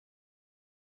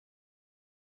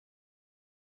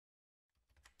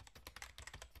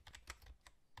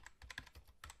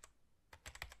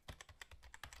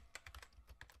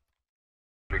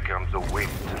the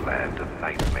wasteland of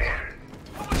nightmare.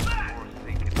 What was that?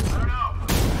 I don't know.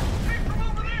 Hey, from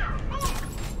over there!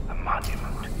 Move! A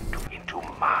monument into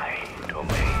my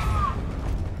domain.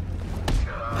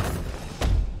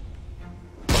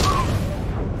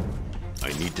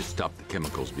 I need to stop the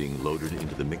chemicals being loaded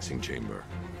into the mixing chamber.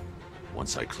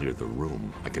 Once I clear the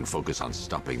room, I can focus on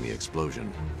stopping the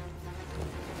explosion.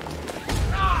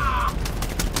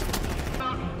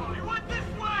 You went this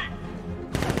way!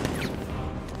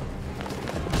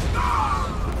 No!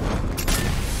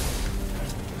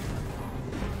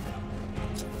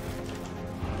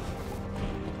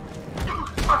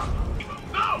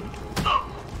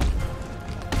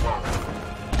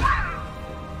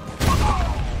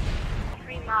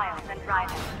 3 miles and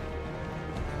driving.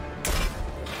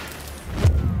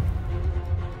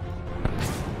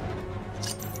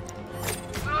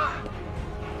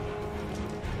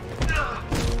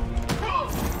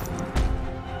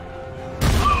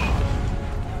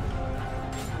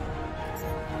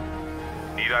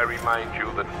 Need I remind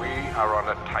you that we are on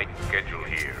a tight schedule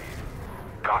here?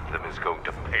 Gotham is going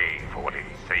to pay for what its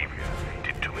savior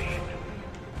did to me.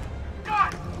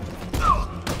 God! No!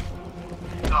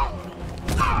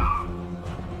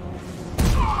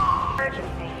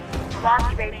 Emergency.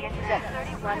 Blast radius is at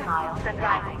 31 miles and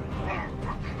driving.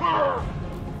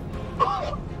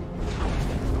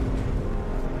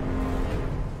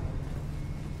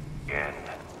 Again.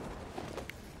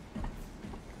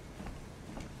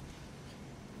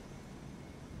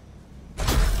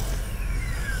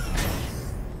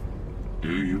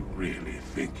 Do you really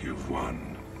think you've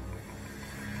won?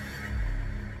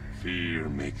 Fear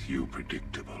makes you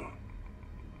predictable.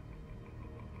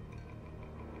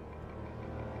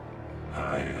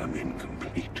 I am in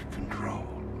complete control.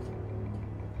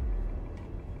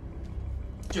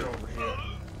 Get over here.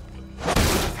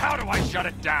 How do I shut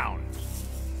it down?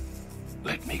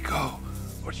 Let me go,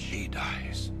 or she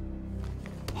dies.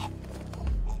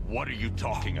 What are you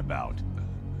talking about?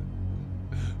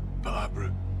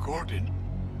 Barbara Gordon.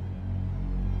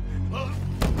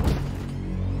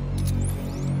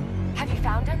 Have you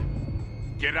found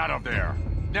him? Get out of there!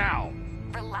 Now!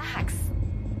 Relax.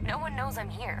 No one knows I'm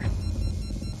here.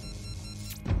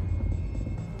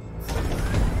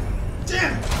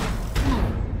 Damn!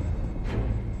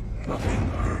 Nothing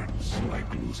hurts like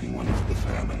losing one of the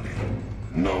family.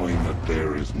 Knowing that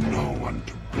there is no one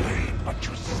to blame but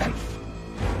yourself.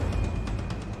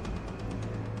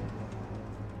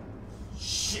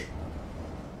 Shit.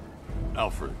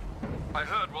 Alfred. I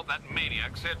heard what that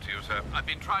maniac said to you, sir. I've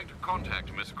been trying to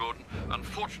contact Miss Gordon,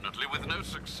 unfortunately with no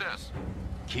success.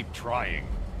 Keep trying.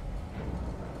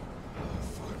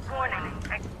 Warning.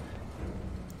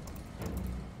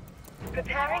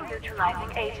 Preparing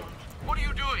neutralizing agent. What are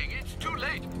you doing? It's too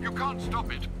late. You can't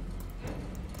stop it.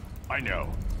 I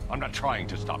know. I'm not trying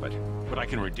to stop it, but I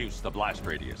can reduce the blast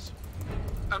radius.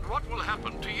 And what will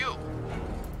happen to you?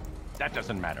 That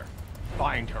doesn't matter.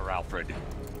 Find her, Alfred.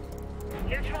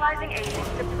 Neutralizing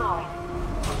agent deployed.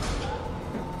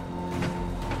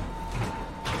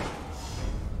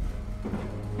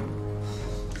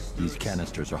 These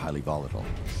canisters are highly volatile.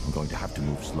 I'm going to have to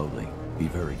move slowly. Be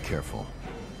very careful.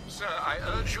 Sir, I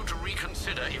urge you to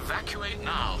reconsider. Evacuate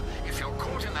now. If you're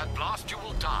caught in that blast, you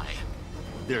will die.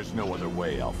 There's no other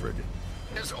way, Alfred.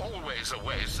 There's always a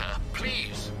way, sir.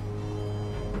 Please.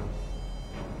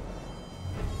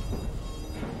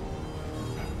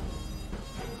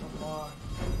 Come on.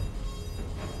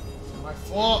 It's my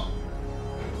fault.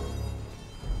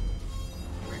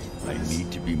 I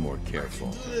need to be more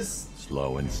careful. Do this.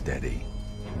 Slow and steady.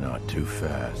 Not too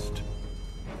fast.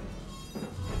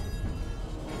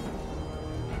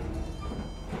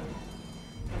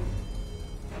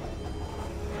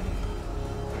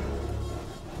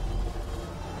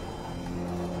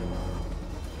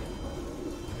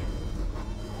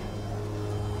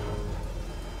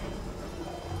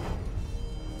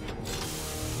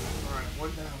 Alright,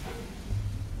 one down.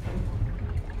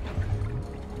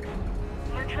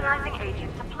 Neutralizing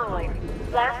agent deployed.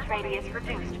 Blast radius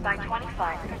reduced by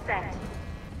 25%.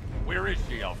 Where is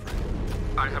she, Alfred?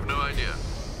 I have no idea.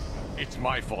 It's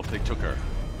my fault they took her.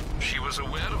 She was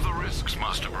aware of the risks,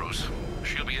 Master Bruce.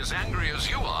 She'll be as angry as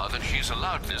you are that she's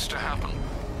allowed this to happen.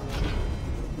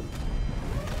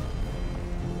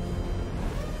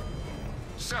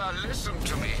 Sir, listen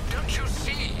to me. Don't you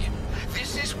see?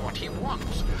 This is what he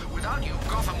wants. Without you,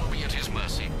 Gotham will be at his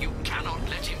mercy. You cannot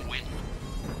let him win.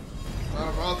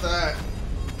 Not about that.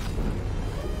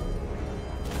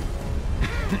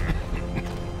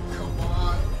 Come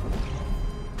on.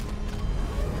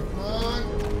 Come on.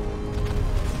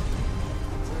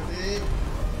 That's it.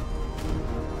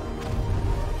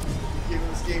 Giving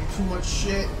this game too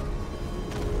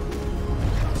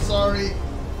sorry.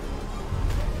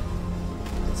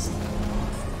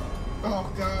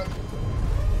 Oh god.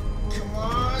 Come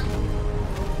on.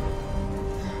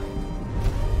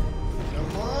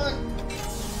 Come on.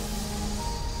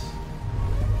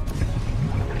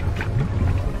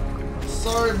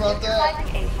 Sorry about that.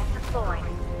 Neutralizing agent deployed.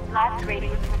 Blast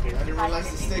radius I reduced didn't by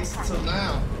realize the stakes 50%. until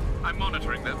now. I'm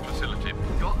monitoring that facility.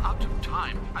 You're out of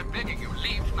time. I'm begging you,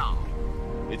 leave now.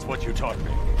 It's what you taught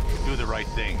me. Do the right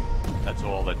thing. That's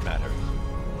all that matters.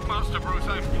 Master Bruce,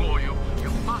 I implore you. You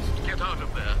must get out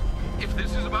of there. If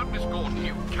this is about Miss Gordon,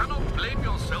 you cannot blame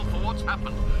yourself for what's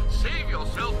happened. Save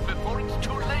yourself before it's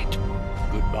too late.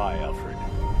 Goodbye, Alfred.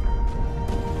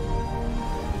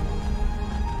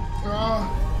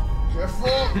 Careful.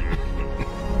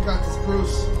 I got this,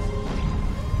 Bruce.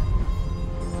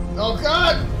 Oh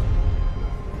god!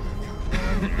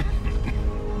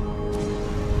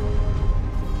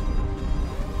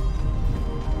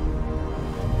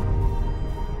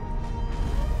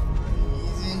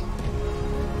 Easy.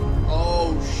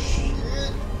 Oh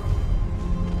shit.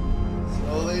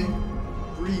 Slowly.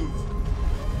 Breathe.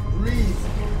 Breathe.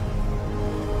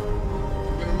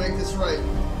 We're gonna make this right.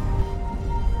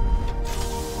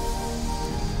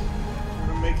 We're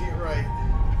gonna make it right.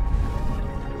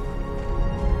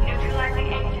 Neutralizing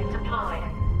agent deployed.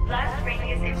 Blast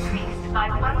radius increased by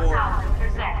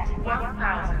 1,000%.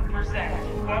 1,000%.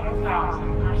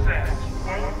 1,000%.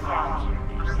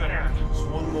 1,000%. Just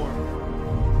one more.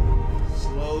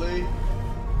 Slowly.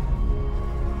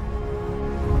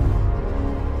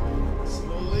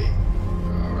 Slowly.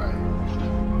 Alright.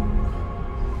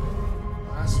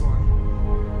 Last one.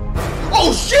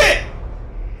 Oh shit!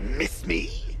 Miss me?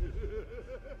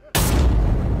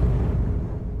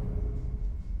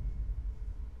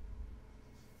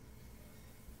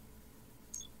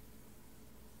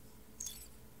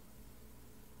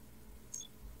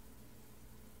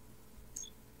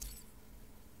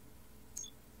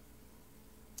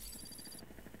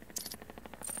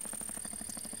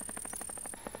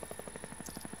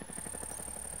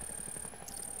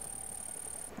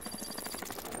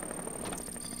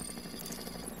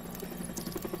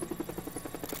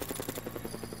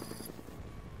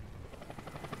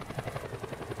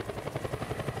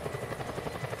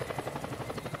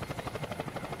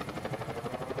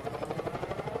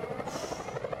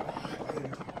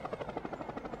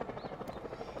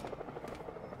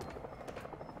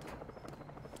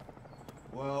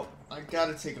 Well, I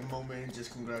gotta take a moment and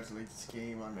just congratulate this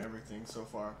game on everything so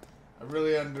far. I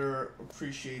really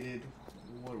underappreciated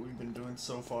what we've been doing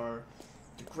so far.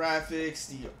 The graphics,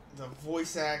 the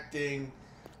voice acting,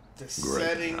 the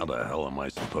setting, How the hell am I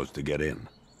supposed to get in?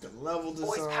 the level design.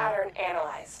 Voice pattern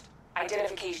analyzed.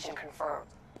 Identification confirmed.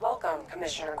 Welcome,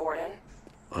 Commissioner Gordon.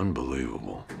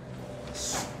 Unbelievable. The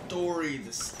story,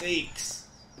 the stakes.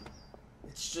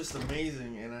 It's just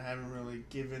amazing, and I haven't really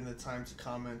given the time to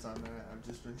comment on that. I've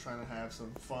just been trying to have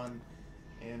some fun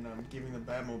and giving the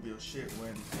Batmobile shit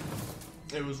when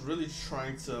it was really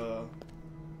trying to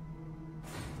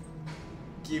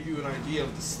give you an idea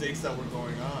of the stakes that were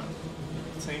going on.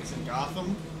 Tanks in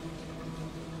Gotham.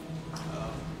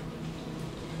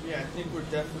 Yeah, I think we're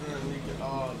definitely good.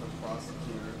 Oh, the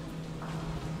prosecutor.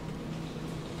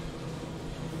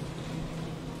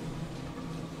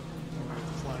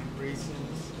 Flying races.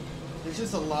 There's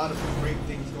just a lot of great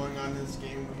things going on in this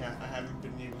game I haven't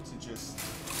been able to just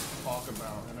talk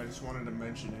about, and I just wanted to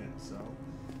mention it. So,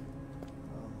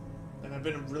 and I've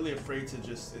been really afraid to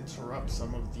just interrupt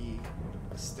some of the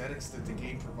aesthetics that the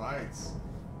game provides.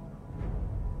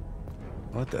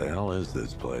 What the hell is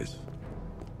this place?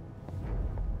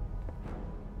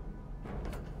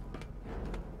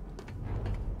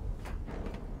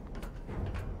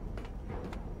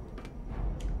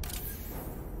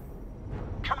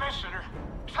 Commissioner,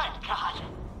 thank God.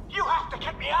 You have to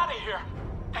get me out of here.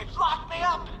 They've locked me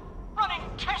up, running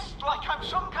tests like I'm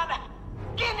some kind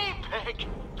of guinea pig.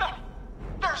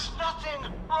 There's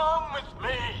nothing wrong with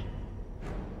me.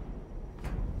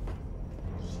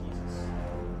 Jesus.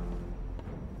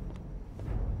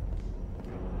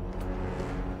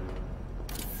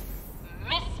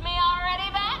 Miss me already,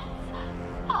 Bats?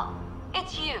 Oh,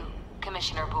 it's you,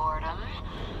 Commissioner Boredom.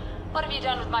 What have you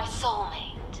done with my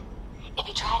soulmate? If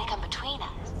you try to come between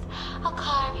us, I'll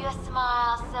carve you a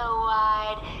smile so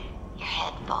wide your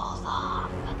head falls off.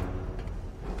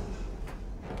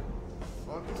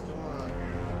 What is going on?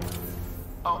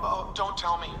 Oh, don't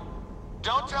tell me.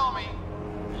 Don't tell me.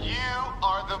 You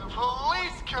are the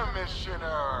police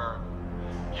commissioner.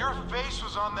 Your face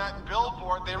was on that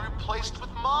billboard they replaced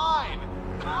with mine.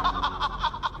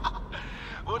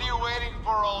 What are you waiting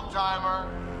for, old timer?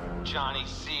 Johnny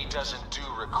C doesn't do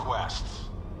requests.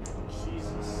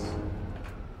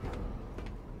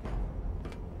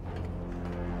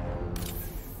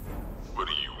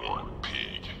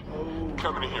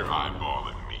 nothing here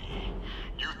eyeballing me.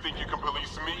 You think you can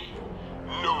police me?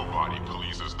 Nobody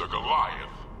polices the Goliath.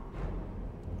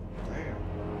 Damn.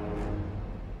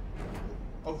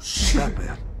 Oh shit.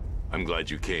 Batman. I'm glad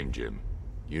you came, Jim.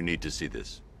 You need to see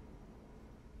this.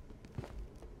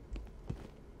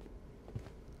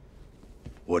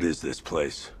 What is this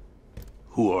place?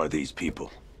 Who are these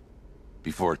people?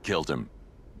 Before it killed him,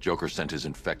 Joker sent his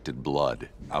infected blood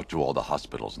out to all the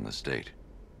hospitals in the state.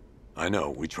 I know,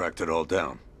 we tracked it all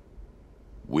down.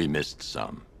 We missed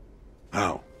some.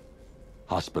 How?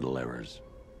 Hospital errors.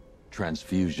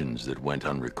 Transfusions that went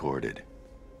unrecorded.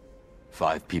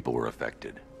 5 people were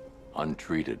affected.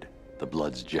 Untreated, the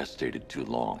blood's gestated too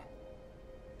long.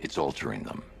 It's altering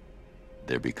them.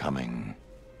 They're becoming...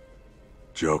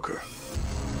 Joker.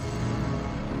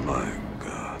 My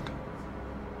God.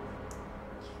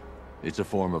 It's a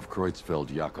form of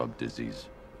Creutzfeldt-Jakob disease,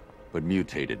 but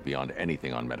mutated beyond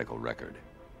anything on medical record.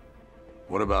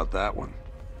 What about that one?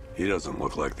 He doesn't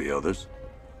look like the others.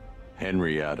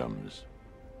 Henry Adams.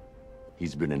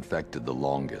 He's been infected the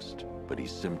longest, but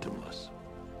he's symptomless.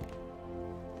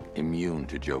 Immune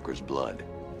to Joker's blood.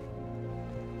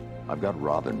 I've got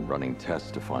Robin running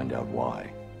tests to find out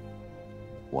why.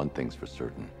 One thing's for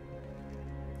certain.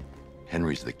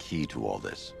 Henry's the key to all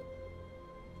this.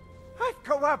 I've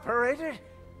cooperated.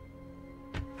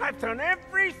 I've done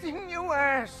everything you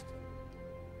asked.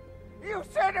 You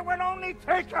said it would only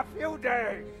take a few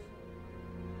days.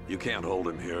 You can't hold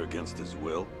him here against his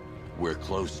will. We're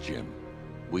close, Jim.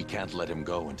 We can't let him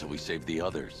go until we save the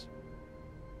others.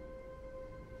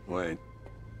 Wait.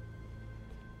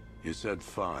 You said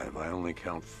 5. I only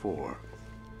count 4.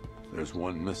 There's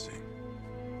one missing.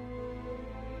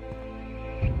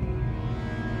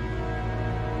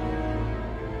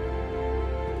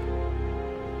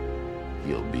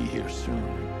 He'll be here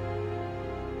soon.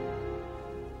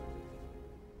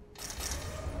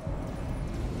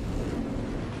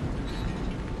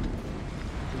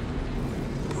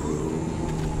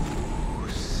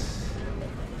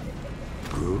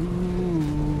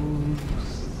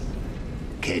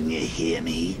 Can you hear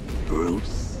me,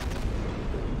 Bruce?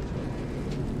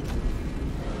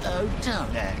 Oh,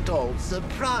 don't act all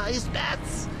surprised,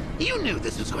 Bats. You knew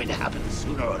this was going to happen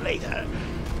sooner or later.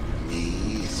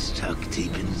 Me stuck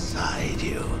deep inside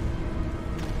you.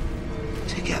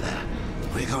 Together,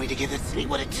 we're going to give the city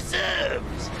what it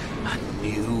deserves. A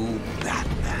new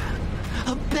Batman.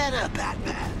 A better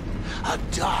Batman. A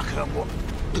darker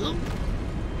one.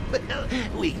 Well,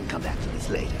 we can come back to this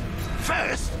later.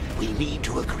 First, we need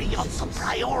to agree on some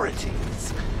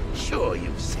priorities. Sure,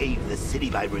 you've saved the city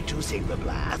by reducing the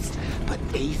blast, but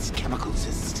Ace Chemicals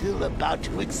is still about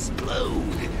to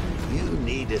explode. You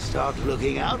need to start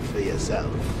looking out for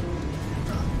yourself.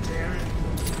 Oh, damn it.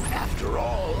 After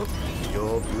all,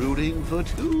 you're brooding for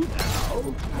 2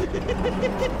 now.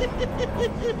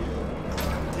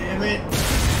 Damn it.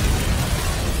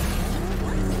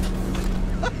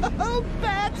 Oh,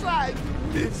 Bats, I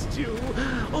missed you.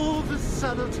 All the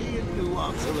subtlety and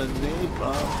nuance of a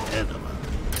napalm enema.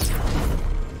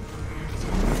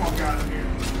 Fuck out of here.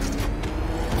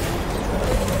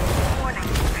 Warning,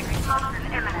 explosion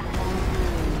imminent.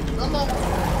 Come on.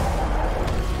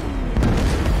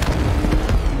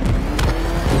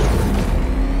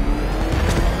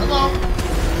 Hello.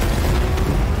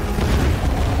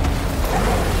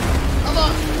 Come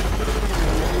on.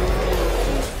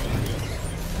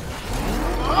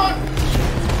 Come on.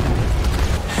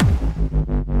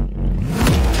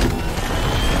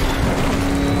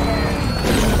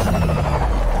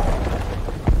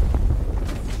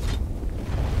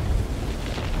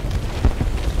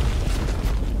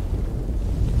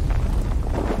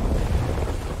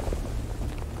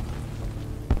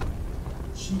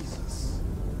 Jesus.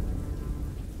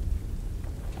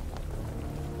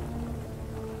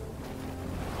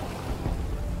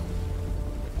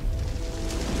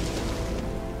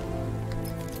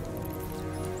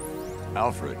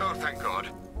 Alfred. Oh, thank God.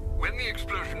 When the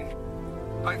explosion...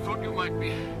 I thought you might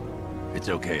be... It's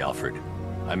okay, Alfred.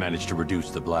 I managed to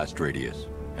reduce the blast radius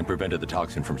and prevented the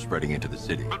toxin from spreading into the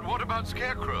city. But what about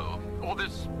Scarecrow? Or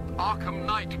this Arkham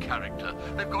Knight character?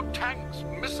 They've got tanks,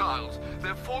 missiles.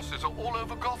 Their forces are all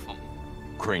over Gotham.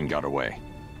 Crane got away.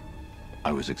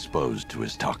 I was exposed to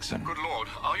his toxin. Good Lord,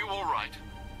 are you all right?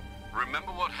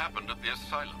 Remember what happened at the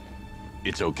asylum?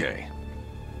 It's okay.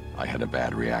 I had a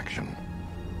bad reaction.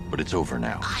 But it's over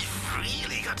now. I've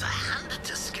really got to hand it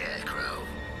to Scarecrow.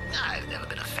 I've never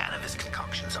been a fan of his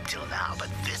concoctions up till now, but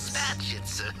this batch,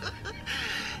 it's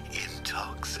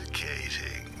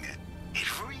intoxicating.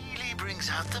 It really brings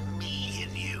out the me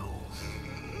in you.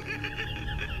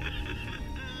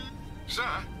 Sir,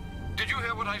 did you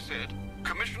hear what I said?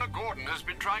 Commissioner Gordon has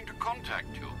been trying to contact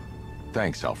you.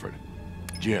 Thanks, Alfred.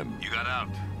 Jim. You got out.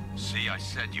 See, I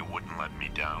said you wouldn't let me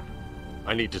down.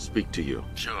 I need to speak to you.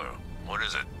 Sure. What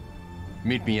is it?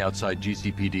 Meet me outside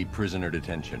GCPD prisoner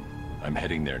detention. I'm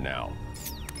heading there now.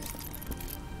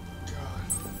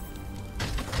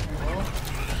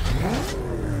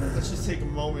 Let's just take a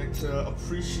moment to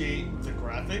appreciate the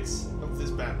graphics of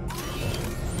this battle.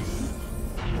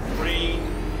 Rain.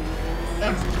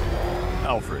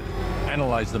 Alfred,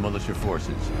 analyze the militia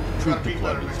forces, troop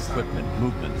deployments, equipment,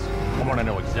 movements. I want to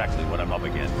know exactly what I'm up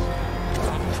against.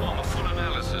 Form a full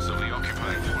analysis of the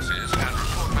occupying forces and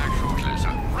report back shortly, sir.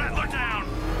 Rattler down!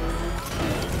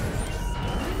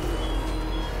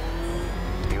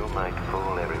 You might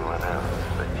fool everyone else,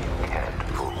 but you can't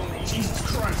fool me. Jesus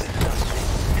Christ!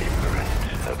 Different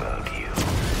about you.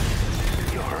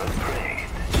 You're afraid.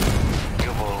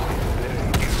 You've always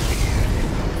learned your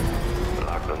fears.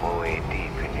 Lock them away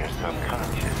deep in your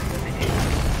subconscious and hidden.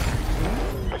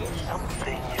 But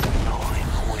something is gnawing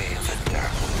away in the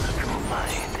darkness of your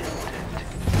mind, isn't it?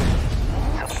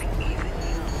 Something even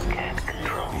you can't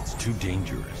control. It's too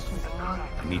dangerous.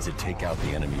 I need to take out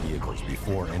the enemy vehicles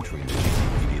before entering the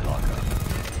GCPD lockup.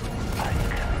 I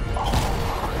can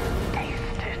almost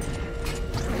taste it.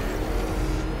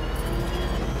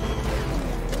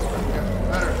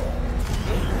 Better.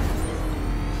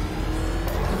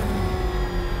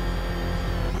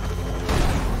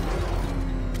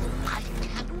 I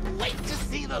can't wait to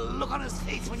see the look on his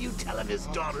face when you tell him his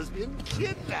daughter's been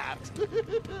kidnapped.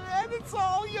 And it's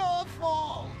all your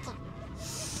fault.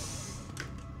 This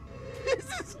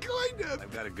is going to...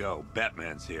 I've got to go.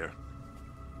 Batman's here.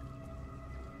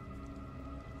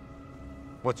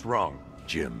 What's wrong?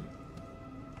 Jim.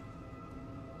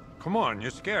 Come on,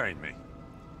 you're scaring me.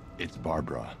 It's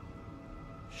Barbara.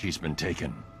 She's been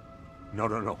taken.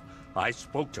 No. I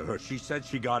spoke to her. She said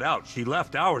she got out. She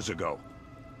left hours ago.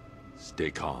 Stay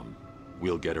calm.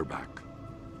 We'll get her back.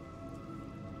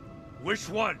 Which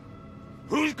one?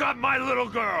 Who's got my little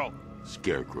girl?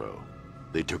 Scarecrow.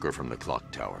 They took her from the clock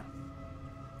tower.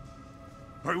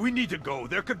 All right, we need to go.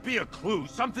 There could be a clue,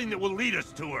 something that will lead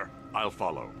us to her. I'll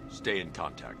follow. Stay in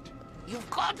contact. You've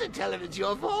got to tell him it's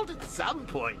your fault at some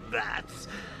point, Bats.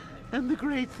 And the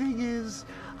great thing is,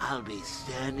 I'll be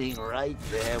standing right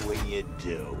there when you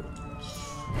do.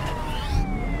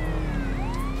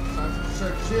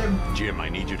 Jim, I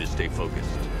need you to stay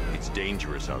focused. It's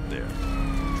dangerous out there.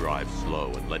 Drive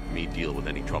slow and let me deal with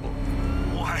any trouble.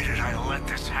 Why did I let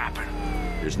this happen?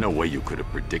 There's no way you could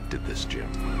have predicted this, Jim.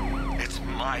 It's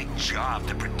my job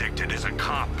to predict it as a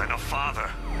cop and a father.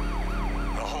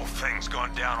 The whole thing's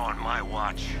gone down on my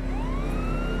watch.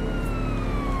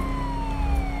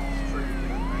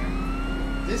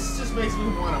 This just makes me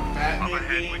want a Batman Up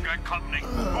ahead, game. we got company.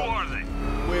 Who are they?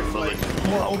 With like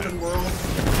more open world.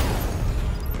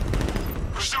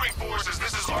 Pursuing forces,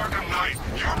 this is Arkham Knight.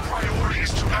 Your priority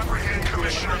is to apprehend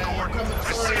Commissioner Gordon.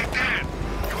 I say again,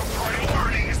 your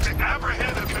priority is to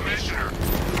apprehend the Commissioner.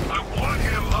 I want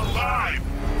him alive.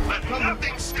 Let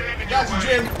nothing stand in your way.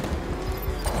 Jim.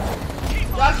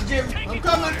 Gotcha, Jim. I'm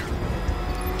coming.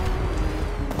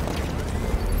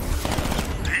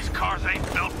 These cars ain't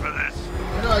built for this.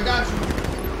 I know, I got you.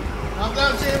 Calm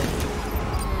down, Jim.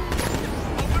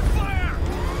 Open fire!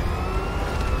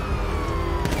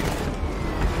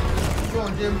 Keep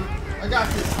going, Jim. I got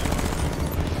this.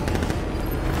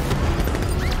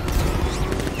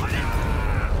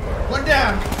 One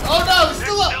down. Oh no, he's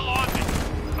still up. Still on me.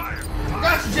 Fire!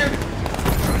 Got you, Jim.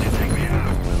 Trying to take me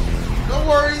out. No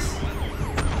worries.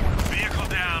 Vehicle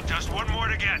down. Just one more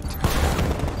to get.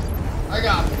 I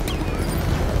got it.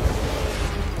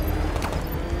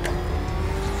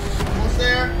 Almost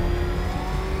there.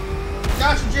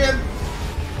 Got you, Jim.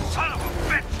 Son of a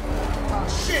bitch! Oh,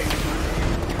 shit.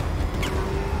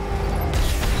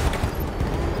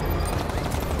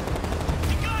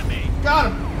 He got me!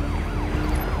 Got him.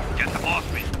 Get them off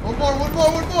me! One more.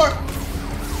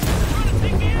 Trying to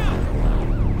take me out!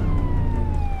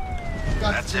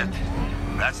 Got That's you, it.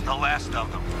 Jim. That's the last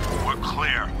of them. We're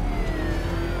clear.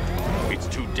 It's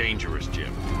too dangerous,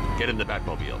 Jim. Get in the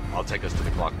Batmobile. I'll take us to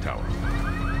the clock tower.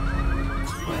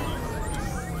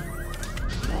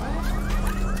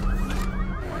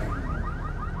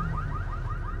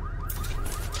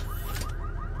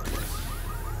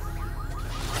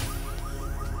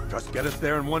 Just get us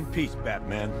there in one piece,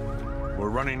 Batman. We're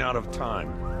running out of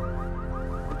time.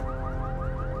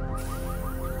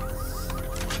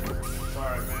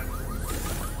 Sorry, man.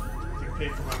 You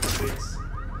paid for my mistakes.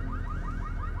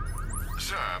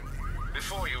 Sir,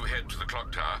 before you head to the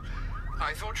clock tower,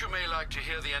 I thought you may like to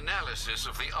hear the analysis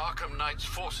of the Arkham Knight's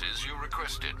forces you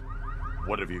requested.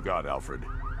 What have you got, Alfred?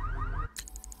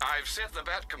 I've set the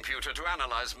Bat computer to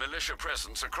analyze militia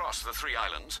presence across the 3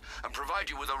 islands and provide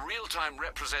you with a real-time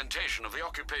representation of the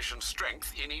occupation's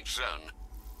strength in each zone.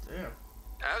 Damn.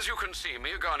 As you can see,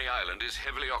 Miagani Island is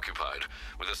heavily occupied,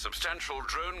 with a substantial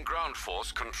drone ground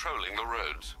force controlling the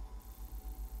roads.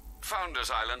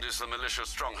 Founders Island is the militia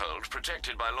stronghold,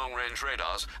 protected by long-range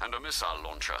radars and a missile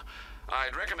launcher.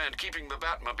 I'd recommend keeping the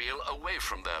Batmobile away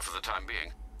from there for the time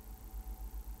being.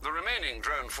 The remaining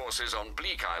drone forces on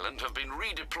Bleak Island have been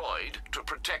redeployed to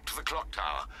protect the clock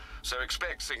tower, so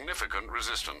expect significant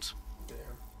resistance.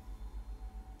 Damn.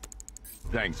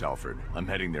 Thanks, Alfred. I'm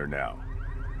heading there now.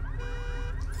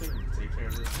 Take care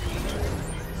of this.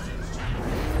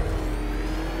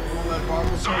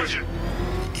 Sergeant!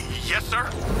 Yes, sir?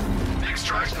 The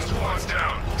extraction squad's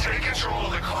down. Take control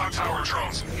of the clock tower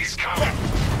drones. He's coming.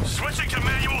 Switching to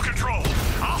manual control.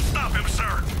 I'll stop him,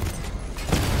 sir.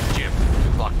 Jim,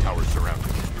 the clock tower's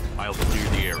surrounded. I'll clear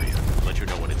the area. Let you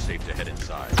know when it's safe to head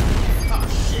inside. Oh,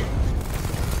 shit.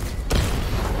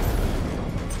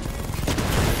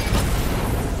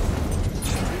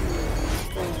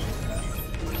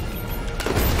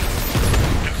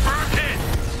 Confirmed hit.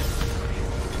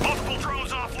 Multiple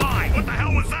drones offline. What the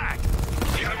hell was that?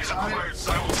 The enemy's acquired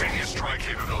simultaneous strike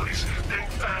capabilities. Think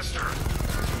faster.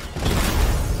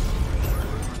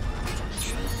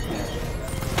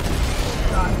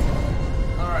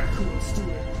 Alright, cool, let's do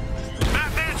it.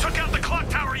 Batman took out the clock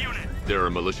tower unit! There are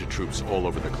militia troops all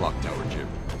over the clock tower, Jim.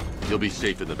 You'll be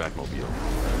safe in the Batmobile.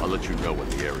 I'll let you know when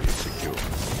the area is secure.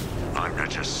 I'm not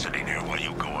just sitting here while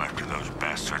you go after those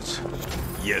bastards.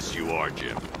 Yes, you are,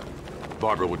 Jim.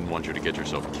 Barbara wouldn't want you to get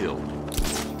yourself killed.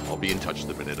 I'll be in touch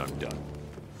the minute I'm done.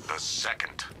 The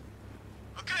second.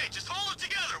 Okay, just hold it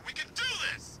together. We can do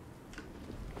this.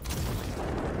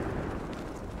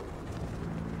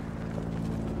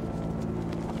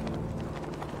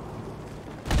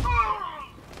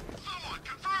 Someone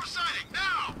confirm sighting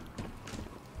now.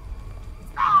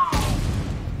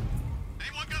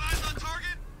 Anyone got eyes on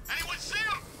target? Anyone see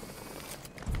him?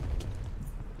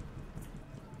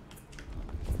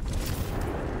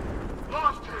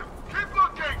 Lost him. Keep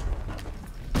looking.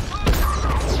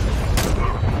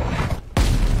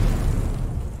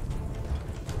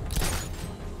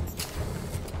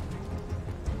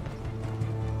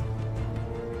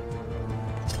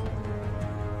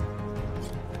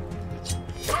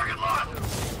 Target lost!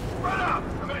 Run up!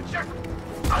 I'm gonna check.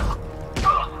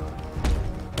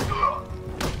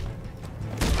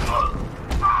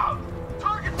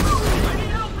 Target moved! I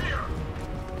need help here!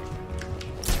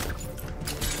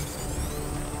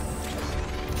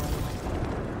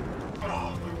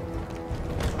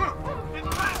 It's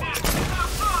Batman! He's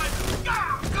outside!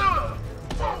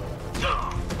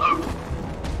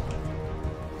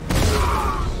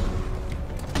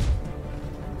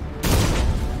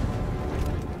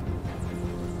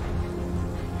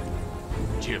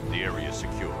 Jim, the area is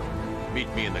secure.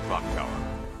 Meet me in the clock tower.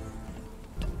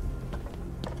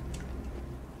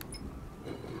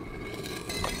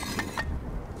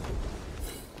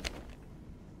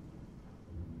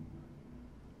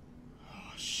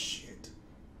 Oh, shit.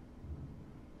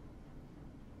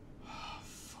 Oh,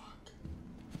 fuck.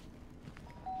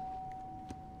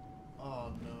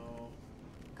 Oh, no.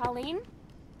 Colleen?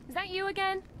 Is that you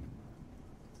again?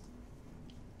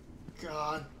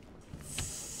 God.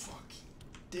 Fuck.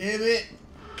 Damn it.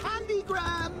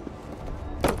 Candygram!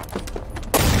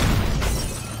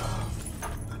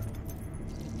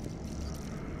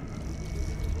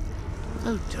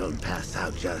 Oh, don't pass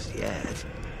out just yet.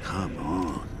 Come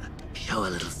on. Show a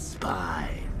little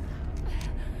spine.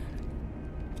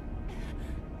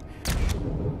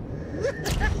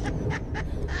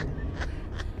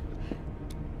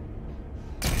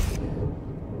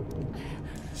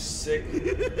 Sick.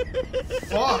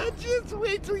 Fuck. Just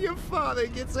wait till your father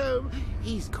gets home.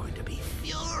 He's going to be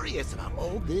furious about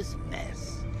all this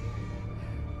mess.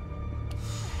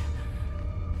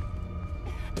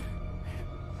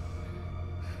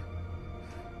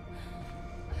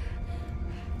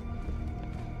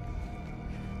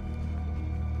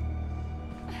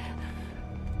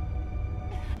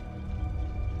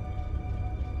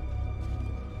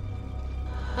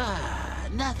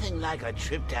 Nothing like a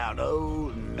trip down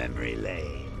old memory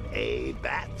lane, eh,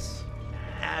 Bats?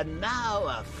 And now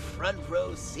a front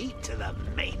row seat to the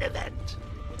main event.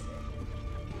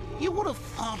 You would have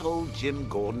thought old Jim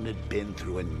Gordon had been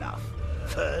through enough.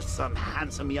 First, some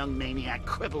handsome young maniac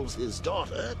cripples his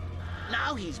daughter.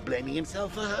 Now he's blaming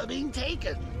himself for her being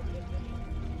taken.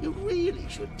 You really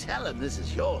should tell him this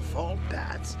is your fault,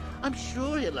 Bats. I'm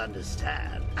sure he'll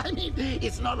understand. I mean,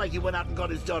 it's not like you went out and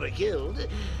got his daughter killed.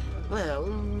 Well,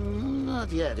 Not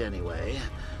yet, anyway.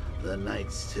 The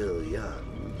night's still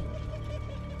young.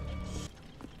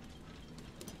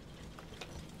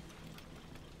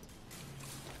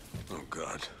 Oh,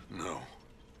 God, no.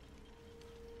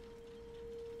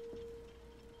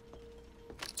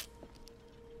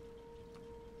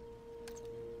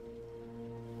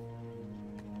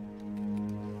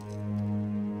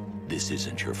 This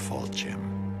isn't your fault,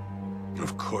 Jim.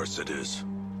 Of course it is.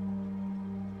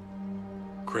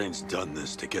 Crane's done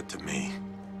this to get to me.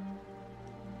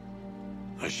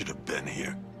 I should have been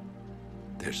here.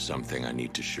 There's something I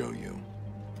need to show you.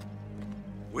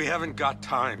 We haven't got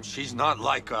time. She's not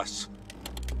like us.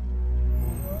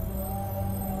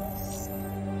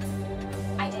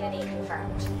 Identity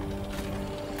confirmed.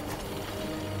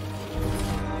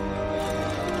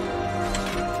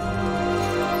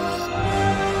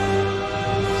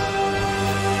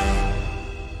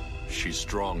 She's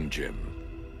strong, Jim.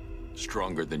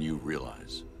 Stronger than you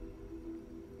realize.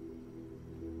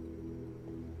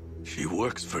 She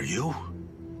works for you?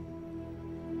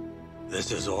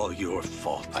 This is all your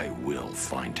fault. I will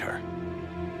find her.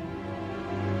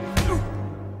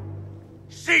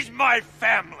 She's my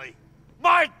family!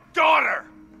 My daughter!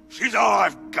 She's all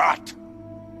I've got!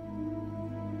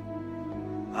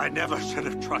 I never should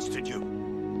have trusted you.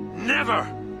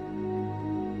 Never!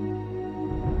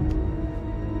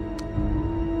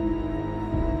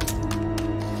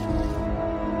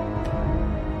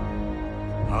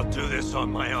 I'll do this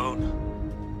on my own.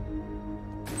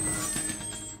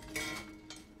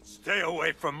 Stay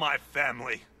away from my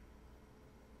family.